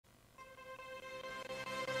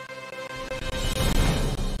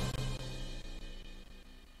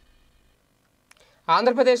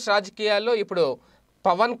ఆంధ్రప్రదేశ్ రాజకీయాల్లో ఇప్పుడు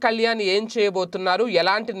పవన్ కళ్యాణ్ ఏం చేయబోతున్నారు,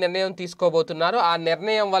 ఎలాంటి నిర్ణయం తీసుకోబోతున్నారు, ఆ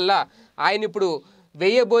నిర్ణయం వల్ల ఆయన ఇప్పుడు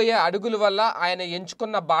వేయబోయే అడుగుల వల్ల ఆయన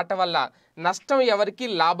ఎంచుకున్న బాట వల్ల నష్టం ఎవరికి,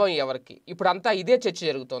 లాభం ఎవరికి, ఇప్పుడు అంతా ఇదే చర్చ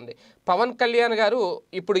జరుగుతోంది. పవన్ కళ్యాణ్ గారు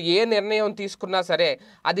ఇప్పుడు ఏ నిర్ణయం తీసుకున్నా సరే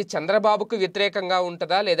అది చంద్రబాబుకు వ్యతిరేకంగా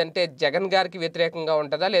ఉంటుందా, లేదంటే జగన్ గారికి వ్యతిరేకంగా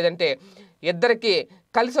ఉంటుందా, లేదంటే ఇద్దరికి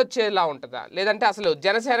కలిసి వచ్చేలా ఉంటుందా, లేదంటే అసలు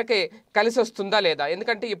జనసేనకి కలిసి వస్తుందా లేదా?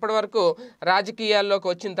 ఎందుకంటే ఇప్పటివరకు రాజకీయాల్లోకి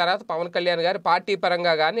వచ్చిన తర్వాత పవన్ కళ్యాణ్ గారు పార్టీ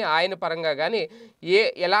పరంగా కానీ ఆయన పరంగా కానీ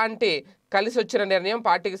ఎలాంటి కలిసి వచ్చిన నిర్ణయం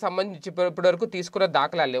పార్టీకి సంబంధించి ఇప్పటివరకు తీసుకున్న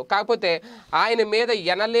దాఖలాలు లేవు. కాకపోతే ఆయన మీద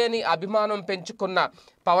ఎనలేని అభిమానం పెంచుకున్న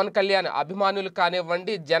పవన్ కళ్యాణ్ అభిమానులు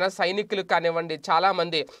కానివ్వండి, జన సైనికులు కానివ్వండి,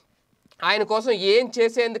 చాలామంది ఆయన కోసం ఏం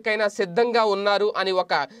చేసేందుకైనా సిద్ధంగా ఉన్నారు అని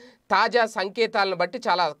ఒక తాజా సంకేతాలను బట్టి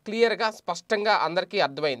చాలా క్లియర్గా స్పష్టంగా అందరికీ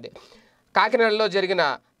అర్థమైంది. కాకినాడలో జరిగిన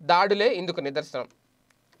దాడులే ఇందుకు నిదర్శనం.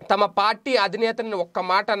 తమ పార్టీ అధినేతను ఒక్క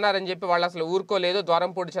మాట అన్నారని చెప్పి వాళ్ళు అసలు ఊరుకోలేదు.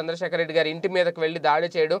 ద్వారంపూడి చంద్రశేఖర్ రెడ్డి గారి ఇంటి మీదకి వెళ్ళి దాడి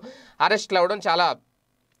చేయడం, అరెస్టులు అవ్వడం చాలా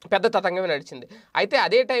పెద్ద తతంగమే నడిచింది. అయితే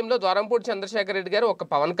అదే టైంలో ద్వారంపూడి చంద్రశేఖర్ రెడ్డి గారు ఒక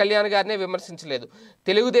పవన్ కళ్యాణ్ గారినే విమర్శించలేదు,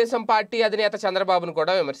 తెలుగుదేశం పార్టీ అధినేత చంద్రబాబును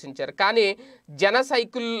కూడా విమర్శించారు. కానీ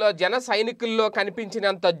జన సైనికుల్లో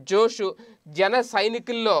కనిపించినంత జోషు, జన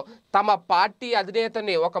సైనికుల్లో తమ పార్టీ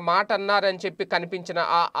అధినేతని ఒక మాట అన్నారని చెప్పి కనిపించిన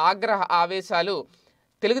ఆ ఆగ్రహ ఆవేశాలు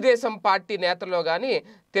తెలుగుదేశం పార్టీ నేతల్లో కానీ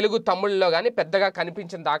తెలుగు తమ్ముళ్ళలో కానీ పెద్దగా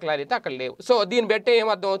కనిపించిన దాఖలాలు అయితే అక్కడ లేవు. సో దీన్ని బట్టి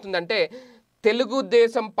ఏమర్థం అవుతుందంటే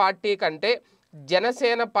తెలుగుదేశం పార్టీ కంటే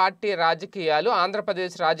జనసేన పార్టీ రాజకీయాలు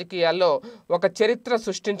ఆంధ్రప్రదేశ్ రాజకీయాల్లో ఒక చరిత్ర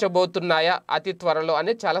సృష్టించబోతున్నాయా అతి త్వరలో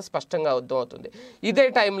అనేది చాలా స్పష్టంగా అర్థమవుతుంది. ఇదే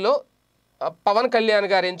టైంలో పవన్ కళ్యాణ్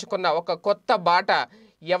గారు ఎంచుకున్న ఒక కొత్త బాట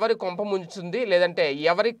ఎవరి కొంప ముంచుతుంది, లేదంటే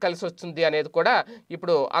ఎవరికి కలిసి వస్తుంది అనేది కూడా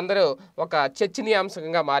ఇప్పుడు అందరూ ఒక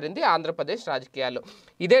చర్చనీయాంశంగా మారింది ఆంధ్రప్రదేశ్ రాజకీయాల్లో.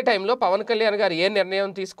 ఇదే టైంలో పవన్ కళ్యాణ్ గారు ఏ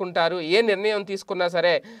నిర్ణయం తీసుకుంటారు, ఏ నిర్ణయం తీసుకున్నా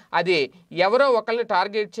సరే అది ఎవరో ఒకరిని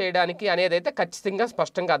టార్గెట్ చేయడానికి అనేది అయితే ఖచ్చితంగా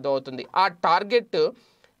స్పష్టంగా అర్థమవుతుంది. ఆ టార్గెట్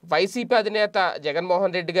వైసీపీ అధినేత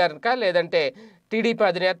జగన్మోహన్ రెడ్డి గారికా, లేదంటే టీడీపీ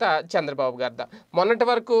అధినేత చంద్రబాబు గారిదా? మొన్నటి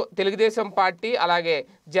వరకు తెలుగుదేశం పార్టీ అలాగే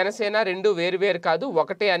జనసేన రెండు వేరు కాదు,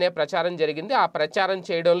 ఒకటే అనే ప్రచారం జరిగింది. ఆ ప్రచారం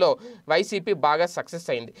చేయడంలో వైసీపీ బాగా సక్సెస్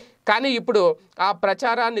అయింది. కానీ ఇప్పుడు ఆ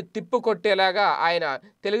ప్రచారాన్ని తిప్పుకొట్టేలాగా ఆయన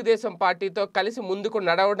తెలుగుదేశం పార్టీతో కలిసి ముందుకు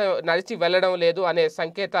నడిచి వెళ్ళడం లేదు అనే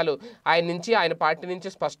సంకేతాలు ఆయన నుంచి, ఆయన పార్టీ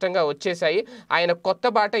నుంచి స్పష్టంగా వచ్చేసాయి. ఆయన కొత్త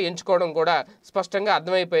బాట ఎంచుకోవడం కూడా స్పష్టంగా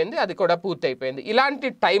అర్థమైపోయింది, అది కూడా పూర్తయిపోయింది. ఇలాంటి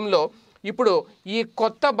టైంలో ఇప్పుడు ఈ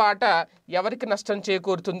కొత్త బాట ఎవరికి నష్టం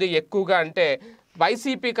చేకూరుతుంది ఎక్కువగా అంటే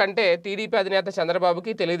వైసీపీ కంటే టీడీపీ అధినేత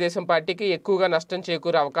చంద్రబాబుకి, తెలుగుదేశం పార్టీకి ఎక్కువగా నష్టం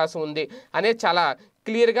చేకూరే అవకాశం ఉంది అనేది చాలా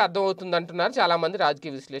క్లియర్గా అర్థమవుతుంది అంటున్నారు చాలామంది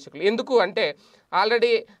రాజకీయ విశ్లేషకులు. ఎందుకు అంటే ఆల్రెడీ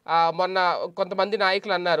మొన్న కొంతమంది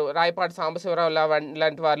నాయకులు అన్నారు, రాయపాటి సాంబశివరావు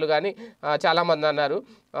లాంటి వాళ్ళు కానీ చాలామంది అన్నారు,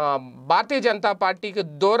 భారతీయ జనతా పార్టీకి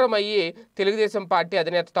దూరం అయ్యి తెలుగుదేశం పార్టీ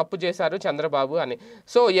అధినేత తప్పు చేశారు చంద్రబాబు అని.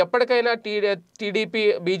 సో ఎప్పటికైనా టీడీపీ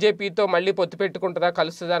బీజేపీతో మళ్ళీ పొత్తు పెట్టుకుంటుందా,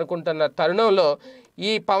 కలుస్తుందా అనుకుంటున్న తరుణంలో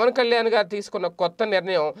ఈ పవన్ కళ్యాణ్ గారు తీసుకున్న కొత్త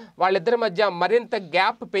నిర్ణయం వాళ్ళిద్దరి మధ్య మరింత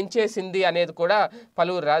గ్యాప్ పెంచేసింది అనేది కూడా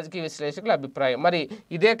పలువురు రాజకీయ విశ్లేషకుల అభిప్రాయం. మరి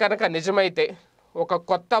ఇదే కనుక నిజమైతే ఒక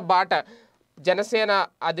కొత్త బాట జనసేన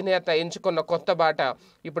అధినేత ఎంచుకున్న కొత్త బాట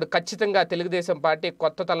ఇప్పుడు ఖచ్చితంగా తెలుగుదేశం పార్టీ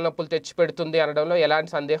కొత్త తలనొప్పులు తెచ్చిపెడుతుంది అనడంలో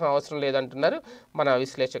ఎలాంటి సందేహం అవసరం లేదంటున్నారు మన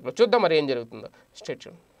విశ్లేషకులు. చూద్దాం మరి ఏం జరుగుతుందో. State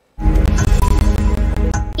tune.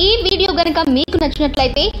 ఈ వీడియో గనుక మీకు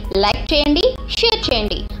నచ్చినట్లయితే లైక్ చేయండి, షేర్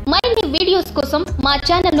చేయండి. మరిన్ని వీడియోస్ కోసం మా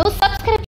ఛానల్ ను సబ్స్క్రైబ్